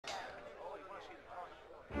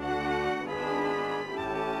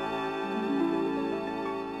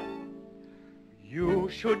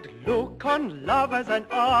should look on love as an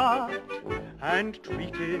art and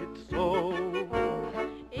treat it so.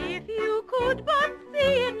 If you could but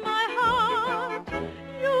see in my heart,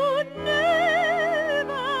 you'd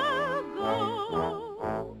never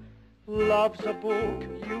go. Love's a book,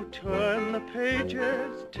 you turn the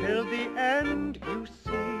pages till the end you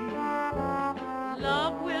see.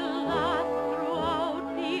 Love will last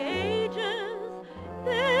throughout the ages,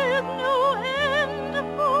 there's no end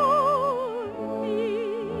for me.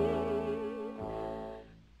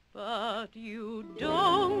 But you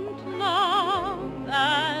don't love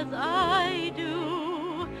as I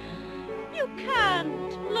do. You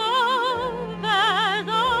can't love as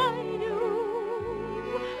I do.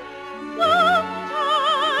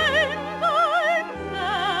 Sometimes I'm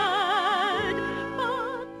sad,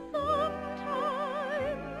 but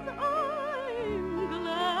sometimes I'm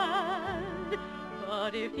glad.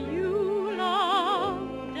 But if you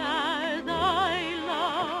loved as I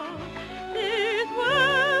love, this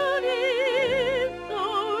world is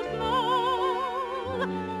so small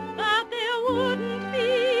that there wouldn't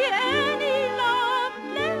be any love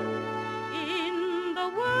left in the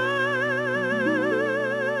world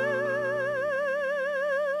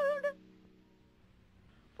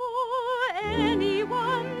for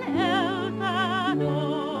anyone else at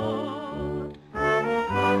all.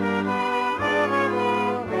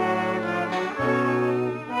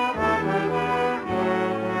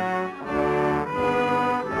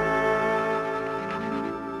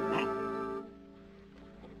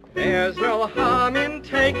 There's no harm in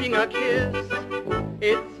taking a kiss,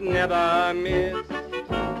 it's never missed.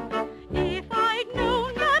 If I'd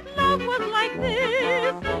known that love was like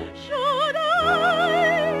this, should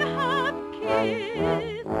I have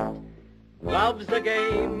kissed? Love's a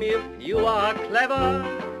game, if you are clever,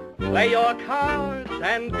 play your cards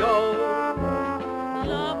and go.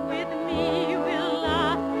 Love with me will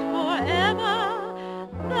last forever,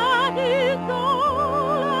 that is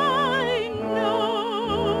all I know.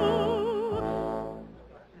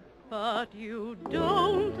 But you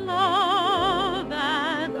don't love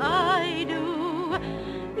as I do.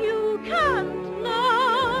 You can't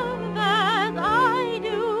love as I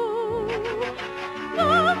do.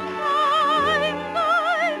 Sometimes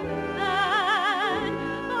I'm sad,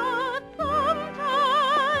 but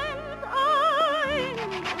sometimes I'm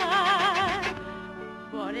glad.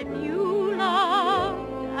 But if you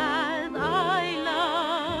loved as I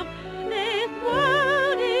love, this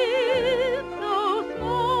world is so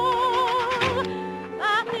small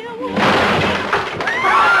that there would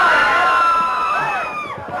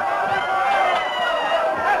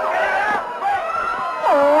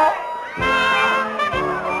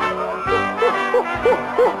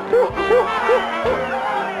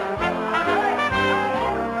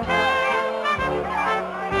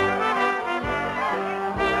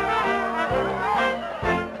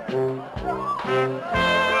Oh,